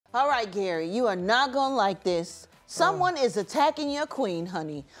All right, Gary, you are not gonna like this. Someone is attacking your queen,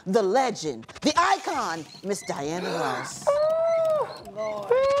 honey. The legend, the icon, Miss Diana Ross.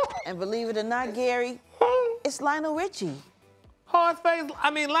 Lord. And believe it or not, Gary, it's Lionel Richie. Horseface,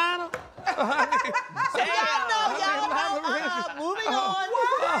 Lionel. Moving on.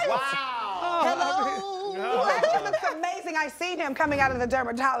 Wow. Hello. He looks amazing. I seen him coming out of the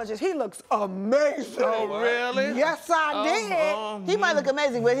dermatologist. He looks amazing. Oh, really? Yes, I did. He might look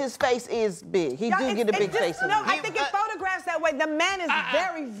amazing, but his face is big. He do get a big face. No, I think it photographs that way. The man is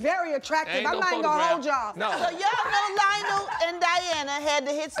very, very attractive. I'm not even gonna hold y'all. No. So y'all know Lionel and Diana had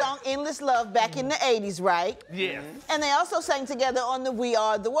the hit song Endless Love back in the 80s, right? Yes. And they also sang together on the We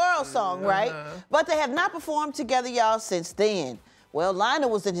Are the World song, right? But they have not performed together, y'all, since then. Well, Lionel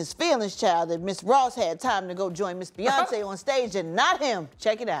was in his feelings, child, that Miss Ross had time to go join Miss Beyonce on stage and not him.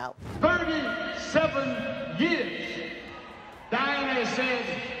 Check it out. 37 years. Diana said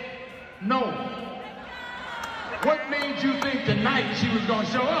no. What made you think tonight she was gonna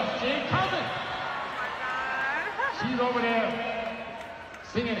show up? She ain't coming. She's over there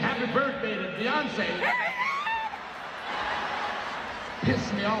singing happy birthday to Beyonce.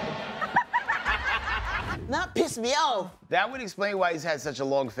 Pissed me off. Not piss me off. That would explain why he's had such a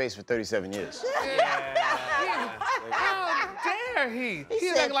long face for 37 years. How dare he? He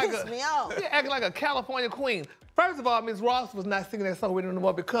said, piss me off. He acting like a California queen. First of all, Miss Ross was not singing that song with him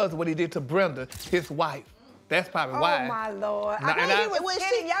anymore because of what he did to Brenda, his wife. That's probably why. Oh, my Lord. Now, I think he was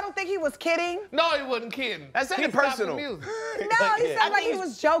kidding. Y'all don't think he was kidding? No, he wasn't kidding. That sounded personal. No, he sounded like he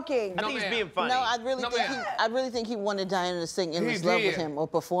was joking. I think he's being funny. No, I really think he wanted Diana to sing Endless Love with him or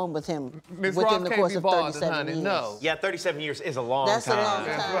perform with him within the course of 37 years. No. Yeah, 37 years is a long That's time. a long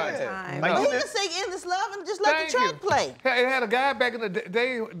time. That's right. But he can sing Endless Love and just let the track play. It had a guy back in the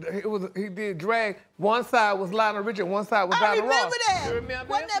day, he did drag. One side was Lionel Richie, one side was Diana Ross. I remember that. You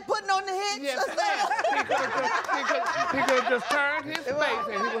remember Wasn't that putting on the hits? Yes, he could have just turned his face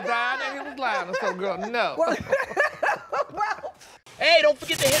and he was Diana and he was Lionel. So, girl, no. Hey, don't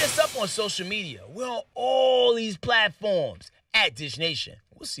forget to hit us up on social media. We're on all these platforms at Dish Nation.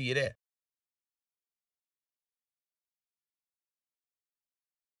 We'll see you there.